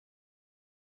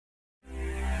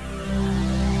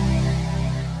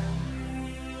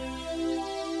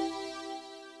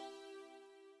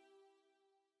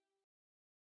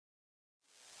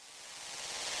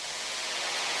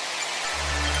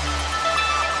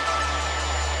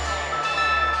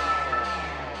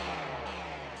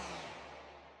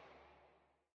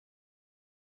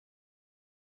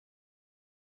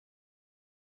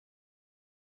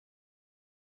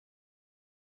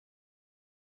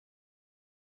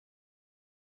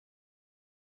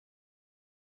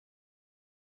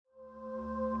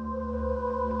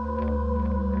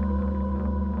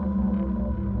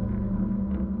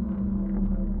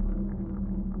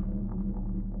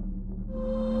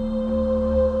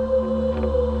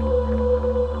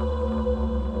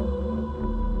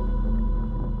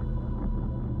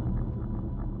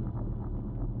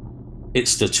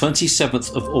It's the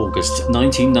 27th of August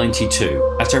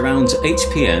 1992 at around 8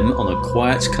 PM on a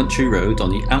quiet country road on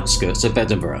the outskirts of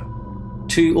Edinburgh.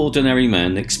 Two ordinary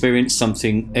men experienced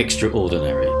something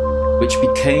extraordinary, which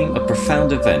became a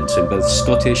profound event in both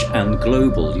Scottish and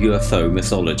global UFO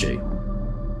mythology.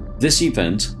 This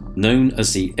event, known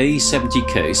as the A70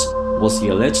 case, was the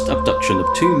alleged abduction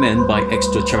of two men by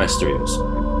extraterrestrials.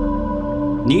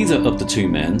 Neither of the two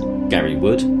men, Gary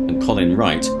Wood and Colin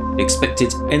Wright,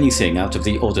 expected anything out of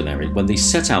the ordinary when they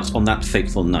set out on that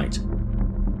fateful night.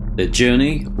 Their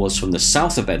journey was from the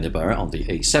south of Edinburgh on the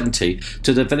A70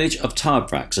 to the village of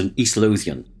Tarbrax in East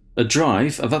Lothian, a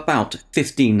drive of about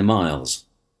 15 miles.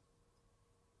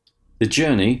 The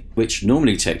journey, which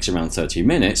normally takes around 30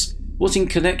 minutes, was in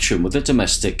connection with a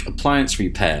domestic appliance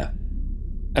repair.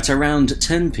 At around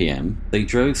 10 PM, they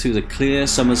drove through the clear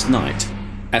summer's night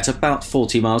at about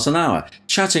 40 miles an hour,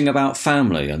 chatting about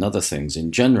family and other things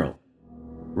in general.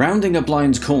 Rounding a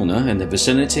blind corner in the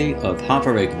vicinity of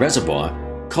Haverig Reservoir,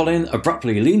 Colin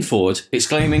abruptly leaned forward,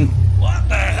 exclaiming, "What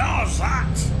the hell's that?"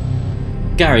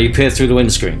 Gary peered through the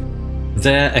windscreen.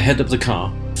 There, ahead of the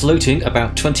car, floating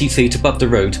about 20 feet above the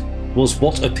road, was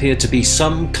what appeared to be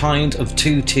some kind of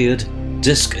two-tiered,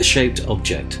 disc-shaped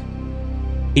object.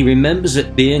 He remembers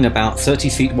it being about 30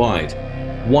 feet wide,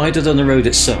 wider than the road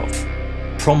itself,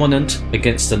 prominent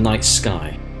against the night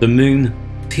sky, the moon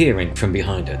peering from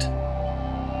behind it.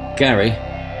 Gary,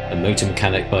 a motor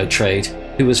mechanic by trade,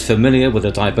 who was familiar with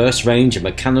a diverse range of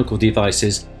mechanical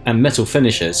devices and metal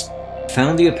finishes,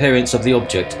 found the appearance of the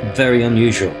object very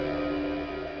unusual.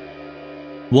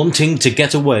 Wanting to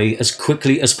get away as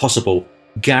quickly as possible,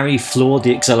 Gary floored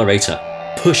the accelerator,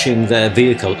 pushing their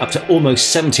vehicle up to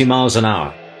almost 70 miles an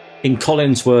hour. In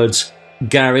Colin's words,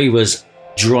 Gary was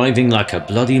driving like a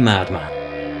bloody madman.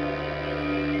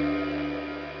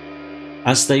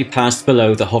 As they passed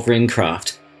below the hovering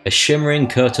craft, a shimmering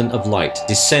curtain of light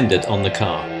descended on the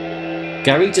car.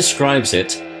 Gary describes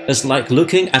it as like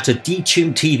looking at a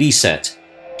detuned TV set,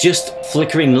 just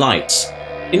flickering lights.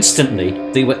 Instantly,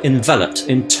 they were enveloped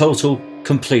in total,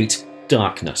 complete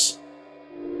darkness.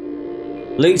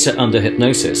 Later, under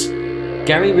hypnosis,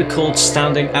 Gary recalled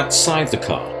standing outside the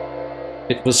car.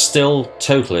 It was still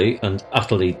totally and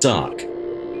utterly dark.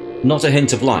 Not a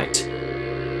hint of light.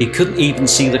 He couldn't even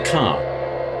see the car.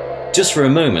 Just for a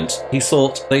moment, he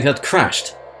thought they had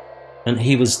crashed, and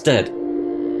he was dead.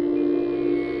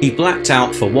 He blacked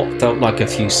out for what felt like a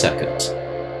few seconds.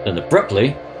 Then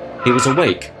abruptly, he was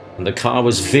awake, and the car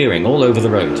was veering all over the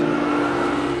road.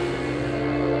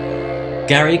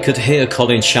 Gary could hear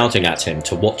Colin shouting at him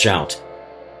to watch out.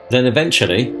 Then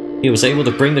eventually, he was able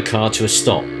to bring the car to a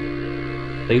stop.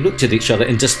 They looked at each other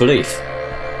in disbelief.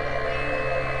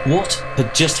 What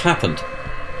had just happened?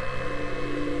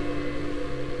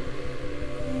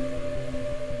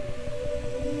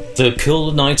 The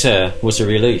cool night air was a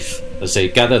relief as they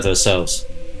gathered themselves.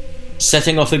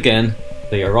 Setting off again,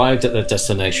 they arrived at their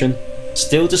destination,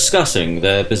 still discussing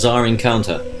their bizarre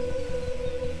encounter.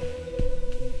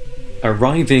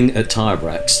 Arriving at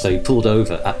Tarbrax, they pulled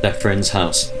over at their friend's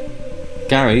house.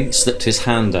 Gary slipped his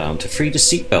hand down to free the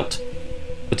seatbelt,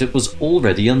 but it was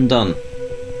already undone.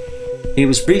 He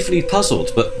was briefly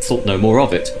puzzled, but thought no more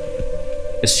of it.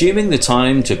 Assuming the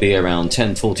time to be around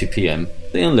 10:40 PM,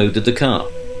 they unloaded the car.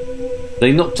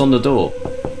 They knocked on the door.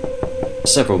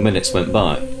 Several minutes went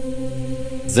by.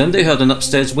 Then they heard an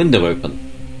upstairs window open,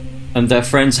 and their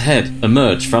friend's head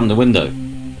emerged from the window.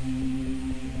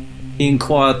 He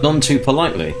inquired none too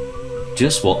politely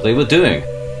just what they were doing,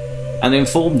 and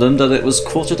informed them that it was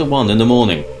 1:45 in the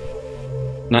morning.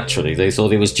 Naturally, they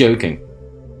thought he was joking,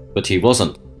 but he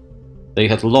wasn't. They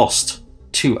had lost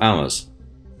 2 hours.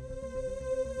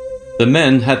 The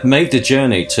men had made the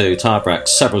journey to Tarbrax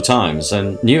several times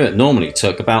and knew it normally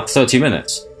took about 30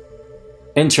 minutes.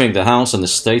 Entering the house in a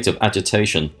state of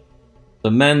agitation, the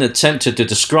men attempted to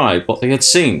describe what they had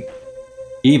seen,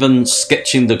 even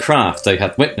sketching the craft they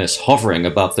had witnessed hovering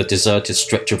above the deserted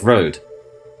stretch of road.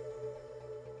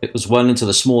 It was well into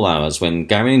the small hours when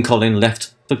Gary and Colin left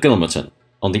for Gilmerton,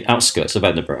 on the outskirts of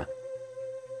Edinburgh.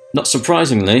 Not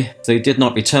surprisingly, they did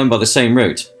not return by the same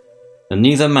route, and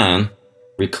neither man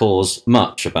recalls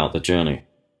much about the journey.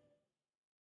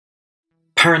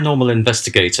 Paranormal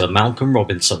investigator Malcolm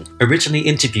Robinson originally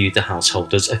interviewed the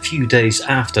householders a few days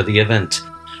after the event.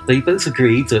 They both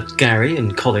agreed that Gary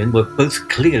and Colin were both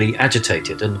clearly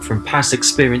agitated, and from past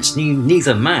experience knew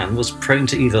neither man was prone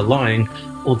to either lying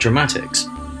or dramatics.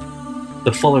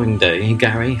 The following day,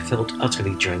 Gary felt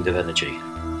utterly drained of energy,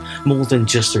 more than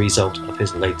just a result of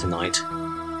his late night.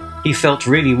 He felt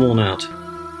really worn out.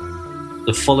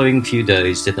 The following few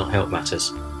days did not help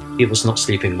matters. He was not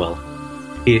sleeping well.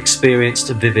 he experienced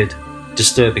vivid,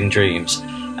 disturbing dreams,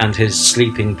 and his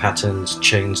sleeping patterns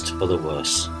changed for the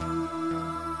worse.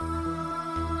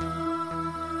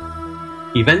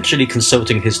 Eventually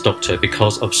consulting his doctor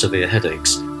because of severe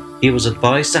headaches, he was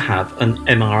advised to have an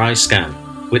MRI scan,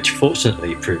 which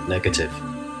fortunately proved negative.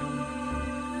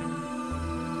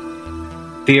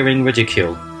 Fearing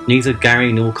ridicule, neither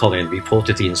Gary nor Colin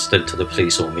reported the incident to the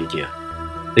police or media.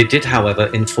 They did, however,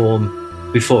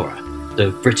 inform BUFORA,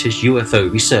 the British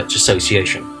UFO Research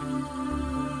Association.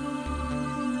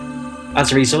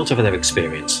 As a result of their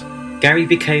experience, Gary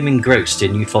became engrossed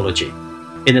in ufology,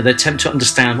 in an attempt to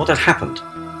understand what had happened.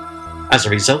 As a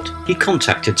result, he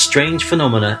contacted Strange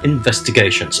Phenomena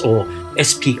Investigations, or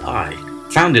SPI,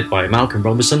 founded by Malcolm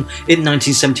Robinson in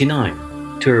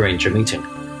 1979, to arrange a meeting.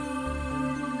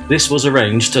 This was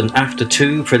arranged, and after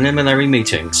 2 preliminary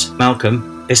meetings,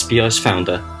 Malcolm, SPI's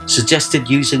founder, suggested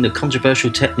using the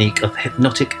controversial technique of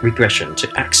hypnotic regression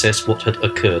to access what had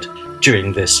occurred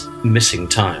during this missing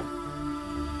time.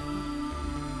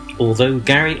 Although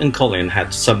Gary and Colin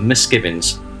had some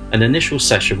misgivings, an initial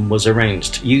session was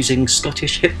arranged using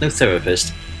Scottish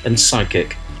hypnotherapist and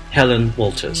psychic Helen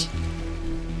Walters.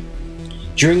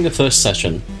 During the first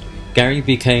session, Gary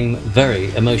became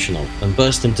very emotional and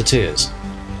burst into tears.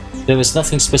 There was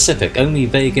nothing specific, only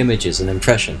vague images and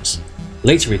impressions.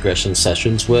 Later regression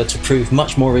sessions were to prove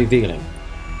much more revealing.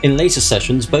 In later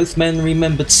sessions, both men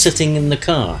remembered sitting in the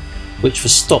car, which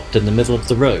was stopped in the middle of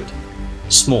the road.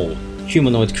 Small,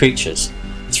 humanoid creatures,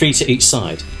 3 to each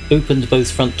side, opened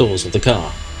both front doors of the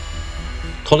car.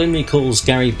 Colin recalls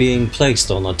Gary being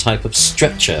placed on a type of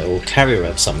stretcher or carrier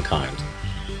of some kind.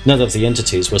 None of the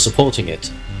entities were supporting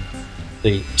it.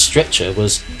 The stretcher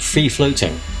was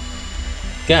free-floating.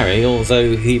 Gary,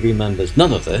 although he remembers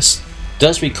none of this,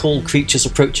 does recall creatures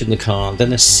approaching the car,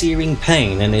 then a searing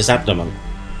pain in his abdomen,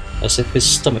 as if his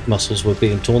stomach muscles were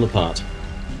being torn apart.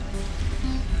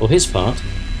 For his part,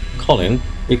 Colin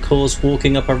recalls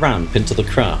walking up a ramp into the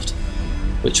craft,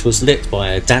 which was lit by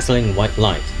a dazzling white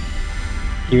light.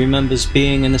 He remembers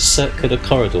being in a circular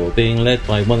corridor being led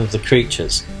by one of the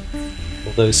creatures,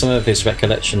 although some of his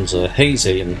recollections are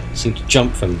hazy and seem to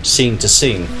jump from scene to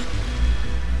scene.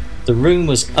 The room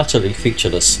was utterly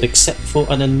featureless, except for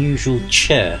an unusual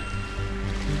chair.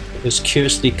 It was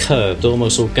curiously curved,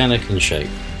 almost organic in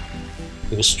shape.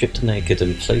 He was stripped naked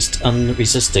and placed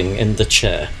unresisting in the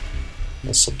chair,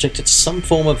 and subjected to some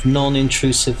form of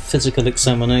non-intrusive physical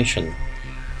examination.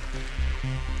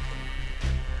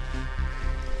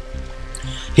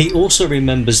 He also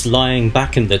remembers lying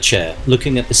back in the chair,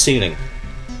 looking at the ceiling.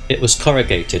 It was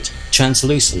corrugated,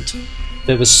 translucent.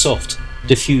 There was soft,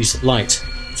 diffuse light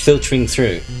filtering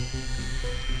through.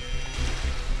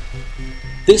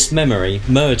 This memory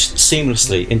merged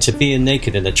seamlessly into being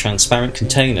naked in a transparent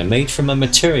container made from a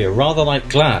material rather like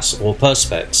glass or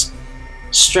perspex.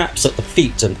 Straps at the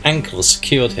feet and ankles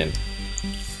secured him.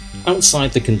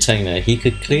 Outside the container, he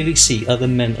could clearly see other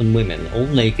men and women, all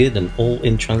naked and all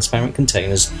in transparent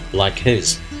containers like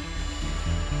his.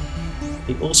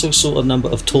 He also saw a number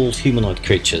of tall humanoid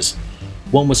creatures.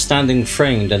 One was standing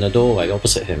framed in a doorway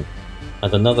opposite him,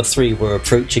 and another 3 were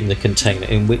approaching the container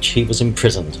in which he was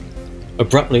imprisoned.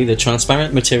 Abruptly, the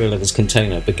transparent material of his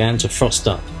container began to frost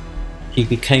up. He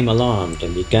became alarmed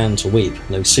and began to weep.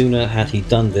 No sooner had he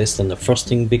done this than the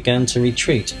frosting began to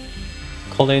retreat.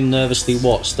 Colin nervously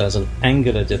watched as an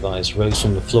angular device rose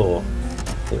from the floor.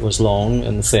 It was long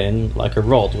and thin, like a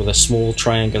rod with a small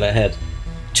triangular head.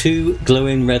 2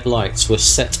 glowing red lights were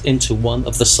set into one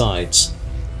of the sides.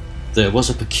 There was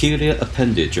a peculiar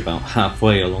appendage about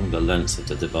halfway along the length of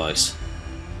the device,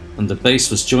 and the base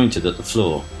was jointed at the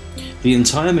floor. The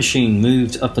entire machine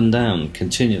moved up and down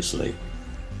continuously,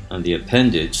 and the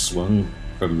appendage swung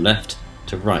from left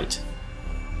to right.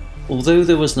 Although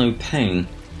there was no pain,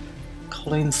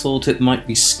 Colin thought it might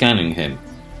be scanning him.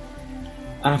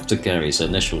 After Gary's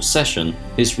initial session,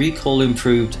 his recall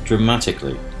improved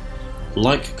dramatically.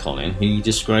 Like Colin, he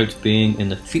described being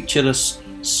in a featureless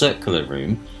circular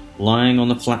room, lying on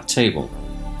a flat table.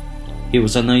 He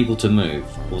was unable to move,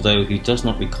 although he does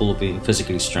not recall being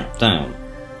physically strapped down.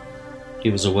 He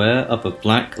was aware of a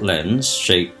black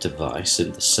lens-shaped device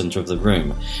in the centre of the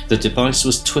room. The device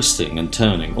was twisting and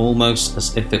turning, almost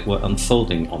as if it were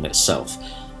unfolding on itself.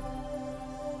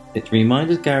 It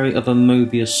reminded Gary of a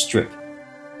Mobius strip.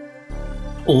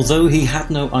 Although he had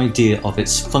no idea of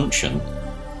its function,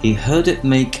 he heard it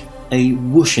make a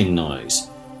whooshing noise,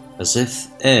 as if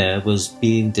air was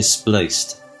being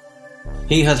displaced.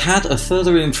 He had had a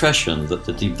further impression that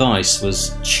the device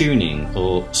was tuning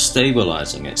or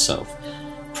stabilizing itself,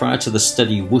 prior to the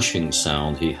steady whooshing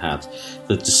sound he had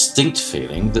the distinct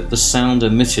feeling that the sound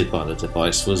emitted by the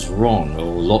device was wrong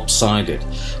or lopsided,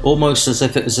 almost as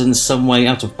if it was in some way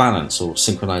out of balance or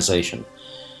synchronization.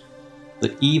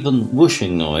 The even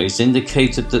whooshing noise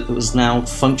indicated that it was now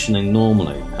functioning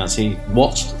normally. As he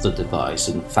watched the device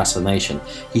in fascination,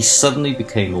 he suddenly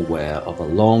became aware of a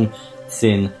long,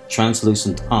 thin,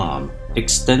 translucent arm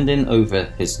extending over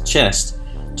his chest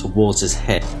towards his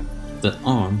head. The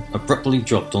arm abruptly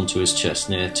dropped onto his chest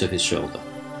near to his shoulder.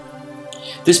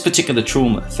 This particular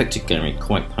trauma affected Gary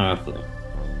quite powerfully,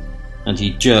 and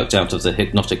he jerked out of the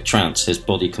hypnotic trance, his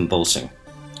body convulsing.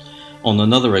 On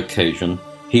another occasion,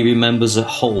 he remembers a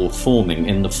hole forming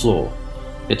in the floor.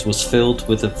 It was filled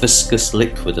with a viscous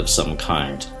liquid of some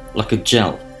kind, like a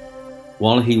gel.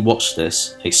 While he watched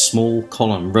this, a small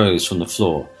column rose from the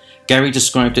floor. Gary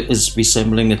described it as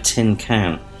resembling a tin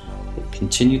can. It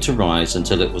continued to rise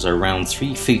until it was around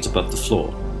 3 feet above the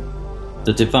floor.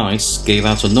 The device gave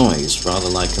out a noise rather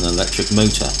like an electric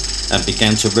motor and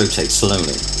began to rotate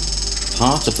slowly.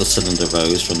 Part of the cylinder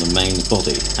rose from the main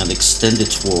body and extended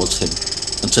towards him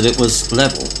until it was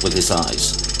level with his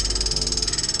eyes.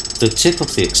 The tip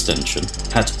of the extension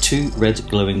had 2 red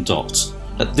glowing dots.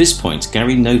 At this point,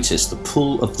 Gary noticed the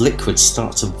pool of liquid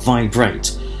start to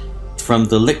vibrate. From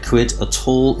the liquid, a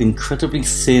tall, incredibly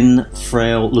thin,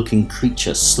 frail-looking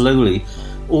creature slowly,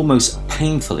 almost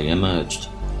painfully emerged.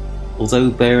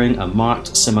 Although bearing a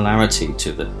marked similarity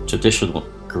to the traditional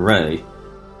grey,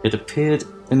 it appeared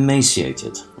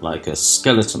emaciated, like a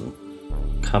skeleton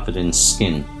covered in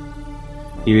skin.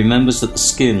 He remembers that the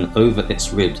skin over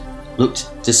its rib looked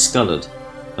discoloured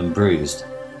and bruised.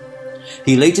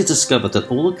 He later discovered that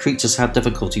all the creatures had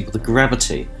difficulty with the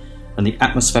gravity and the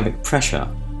atmospheric pressure,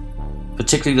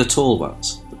 particularly the tall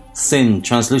ones, the thin,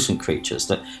 translucent creatures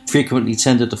that frequently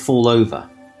tended to fall over.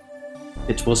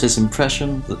 It was his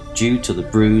impression that due to the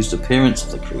bruised appearance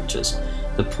of the creatures,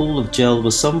 the pool of gel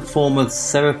was some form of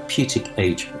therapeutic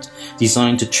agent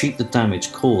designed to treat the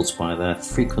damage caused by their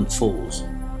frequent falls.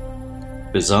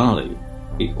 Bizarrely,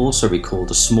 he also recalled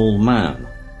a small man,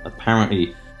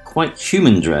 apparently quite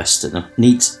human-dressed in a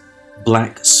neat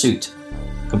black suit,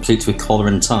 complete with collar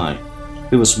and tie,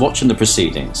 who was watching the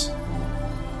proceedings.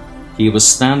 He was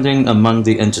standing among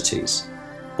the entities,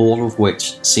 all of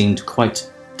which seemed quite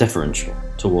deferential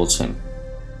towards him.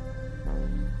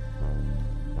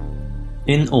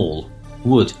 In all,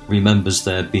 Wood remembers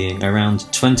there being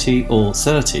around 20 or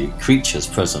 30 creatures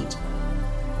present,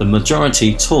 the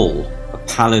majority tall, a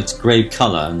pallid grey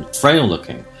colour and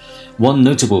frail-looking. One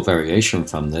notable variation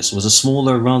from this was a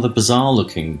smaller, rather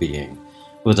bizarre-looking being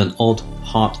with an odd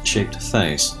heart-shaped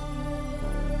face.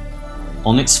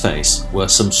 On its face were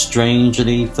some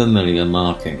strangely familiar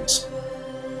markings.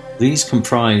 These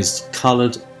comprised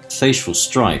coloured facial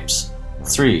stripes,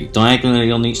 3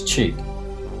 diagonally on each cheek.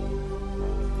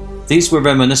 These were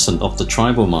reminiscent of the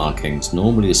tribal markings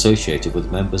normally associated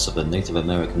with members of the Native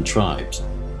American tribes.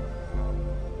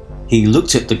 He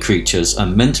looked at the creatures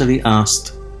and mentally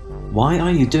asked, "Why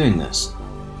are you doing this?"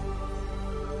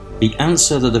 The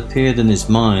answer that appeared in his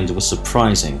mind was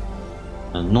surprising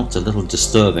and not a little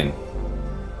disturbing.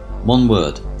 One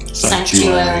word: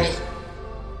 sanctuary.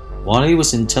 While he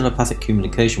was in telepathic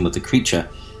communication with the creature,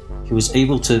 he was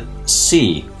able to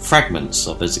see fragments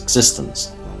of his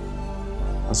existence.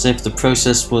 As if the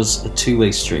process was a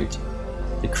two-way street,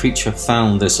 the creature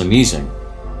found this amusing,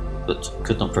 but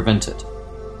could not prevent it.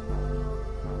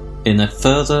 In a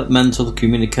further mental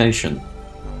communication,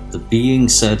 the being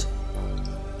said,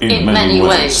 "In many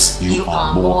ways, you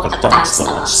are more advanced than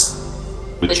us,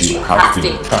 but you have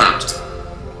been capped.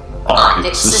 Our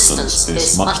existence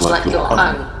is much like your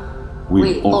own.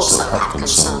 We also have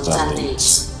concerns and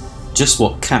needs." Just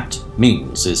what capped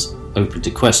means is open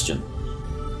to question.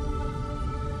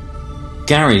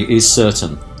 Gary is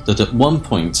certain that at one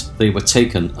point they were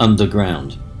taken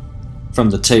underground. From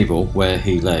the table where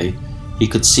he lay, he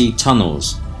could see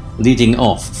tunnels leading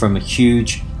off from a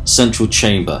huge central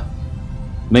chamber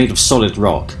made of solid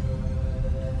rock.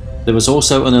 There was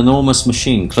also an enormous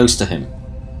machine close to him.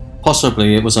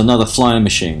 Possibly it was another flying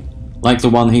machine, like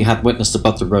the one he had witnessed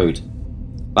above the road.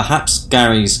 Perhaps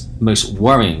Gary's most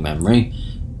worrying memory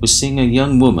was seeing a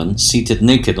young woman seated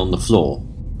naked on the floor,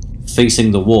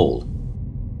 facing the wall.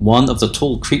 One of the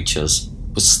tall creatures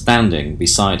was standing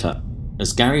beside her.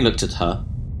 As Gary looked at her,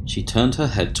 she turned her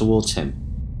head towards him.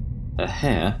 Her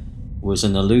hair was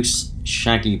in a loose,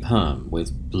 shaggy perm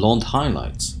with blonde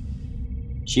highlights.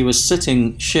 She was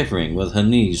sitting shivering with her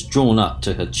knees drawn up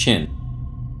to her chin.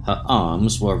 Her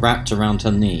arms were wrapped around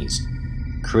her knees,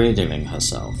 cradling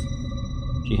herself.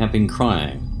 She had been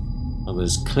crying and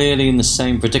was clearly in the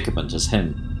same predicament as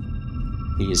him.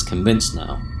 he is convinced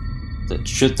now that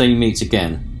should they meet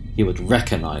again, he would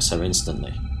recognise her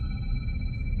instantly.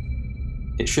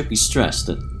 It should be stressed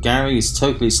that Gary is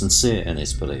totally sincere in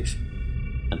his belief,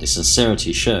 and his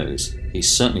sincerity shows he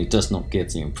certainly does not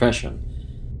give the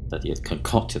impression that he had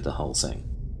concocted the whole thing.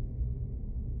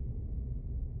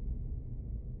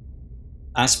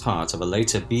 As part of a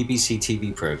later BBC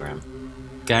TV programme,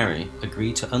 Gary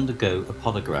agreed to undergo a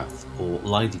polygraph or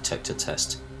lie detector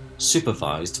test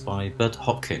supervised by Bud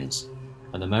Hopkins,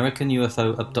 an American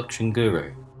UFO abduction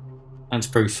guru, and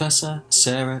Professor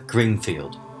Sarah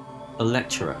Greenfield, a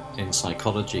lecturer in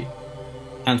psychology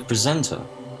and presenter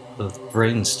of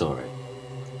Brain Story,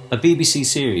 a BBC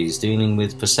series dealing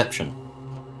with perception.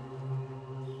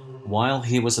 While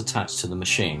he was attached to the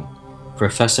machine,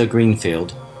 Professor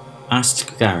Greenfield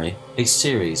asked Gary a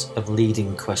series of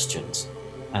leading questions,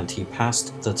 and he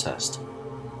passed the test.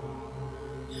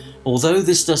 Although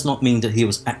this does not mean that he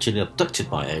was actually abducted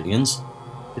by aliens,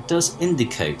 it does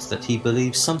indicate that he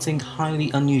believes something highly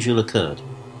unusual occurred.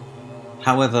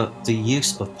 However, the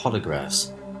use of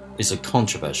polygraphs is a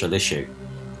controversial issue,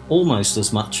 almost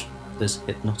as much as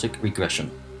hypnotic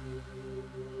regression.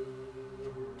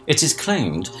 It is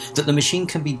claimed that the machine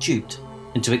can be duped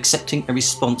into accepting a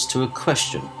response to a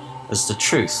question as the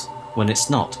truth when it's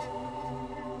not.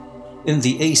 In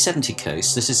the A70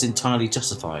 case, this is entirely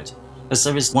justified, as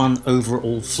there is one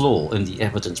overall flaw in the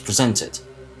evidence presented: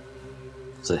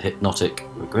 the hypnotic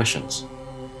regressions.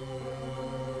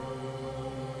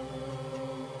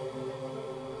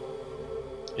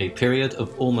 A period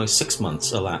of almost 6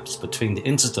 months elapsed between the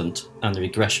incident and the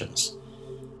regressions.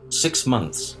 6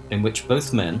 months in which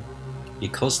both men,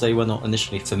 because they were not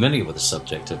initially familiar with the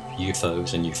subject of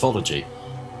UFOs and ufology,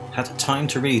 had time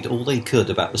to read all they could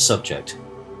about the subject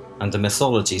and the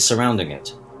mythology surrounding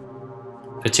it,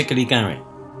 particularly Gary.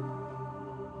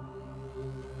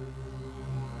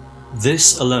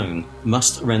 This alone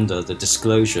must render the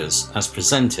disclosures as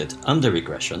presented under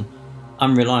regression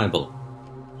unreliable.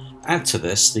 Add to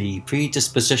this the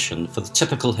predisposition for the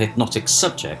typical hypnotic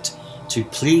subject to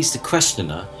please the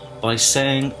questioner by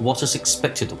saying what is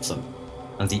expected of them,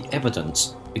 and the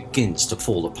evidence begins to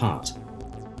fall apart.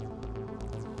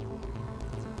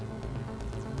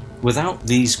 Without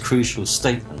these crucial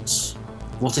statements,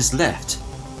 what is left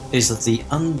is the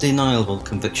undeniable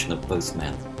conviction of both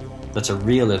men that a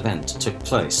real event took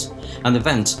place, an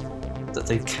event that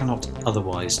they cannot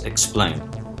otherwise explain.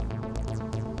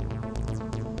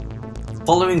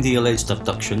 Following the alleged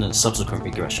abduction and subsequent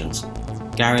regressions,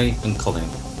 Gary and Colin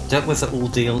dealt with the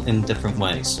ordeal in different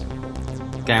ways.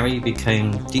 Gary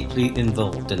became deeply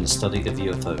involved in the study of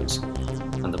UFOs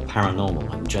and the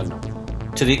paranormal in general,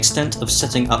 to the extent of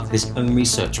setting up his own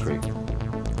research group,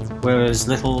 whereas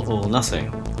little or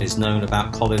nothing is known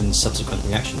about Colin's subsequent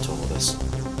reaction to all this.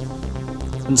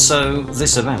 And so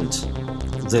this event,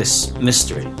 this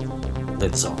mystery,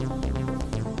 lives on.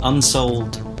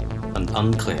 Unsolved and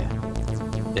unclear,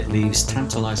 it leaves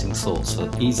tantalising thoughts for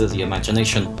either the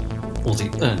imagination or the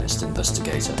earnest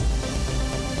investigator.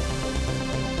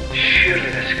 Surely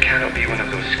this cannot be one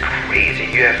of those crazy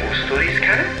UFO stories,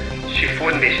 can it? She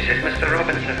phoned me, she says, "Mr.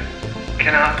 Robinson,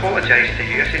 can I apologise to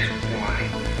you?" I says, "Why?"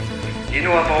 "You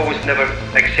know, I've always never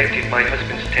accepted my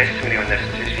husband's testimony on this."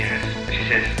 I says, "Yes." She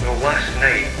says, "Well, last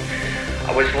night,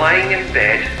 I was lying in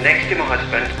bed next to my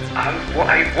husband.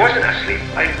 I wasn't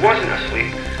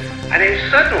asleep, and then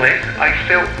suddenly I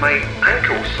felt my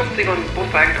ankles, something on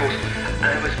both ankles, and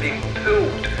I was being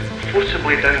pulled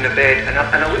forcibly down the bed, and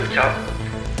I looked up,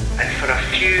 and for a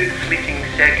few fleeting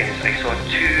seconds I saw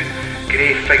two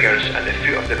grey figures at the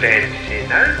foot of the bed." She said,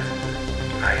 "Now,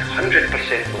 I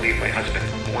 100% believe my husband,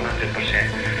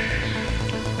 100%.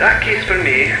 That case for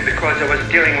me, because I was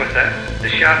dealing with it, the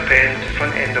sharp end,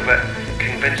 front end of it,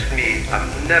 convinced me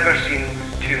I've never seen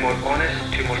two more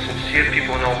honest, two more sincere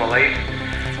people in all my life.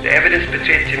 The evidence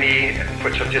portrayed to me,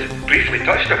 which I've just briefly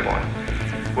touched upon,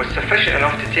 was sufficient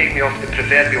enough to take me off the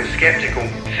proverbial sceptical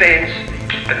fence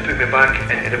and put me back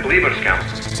into the believer's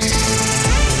camp."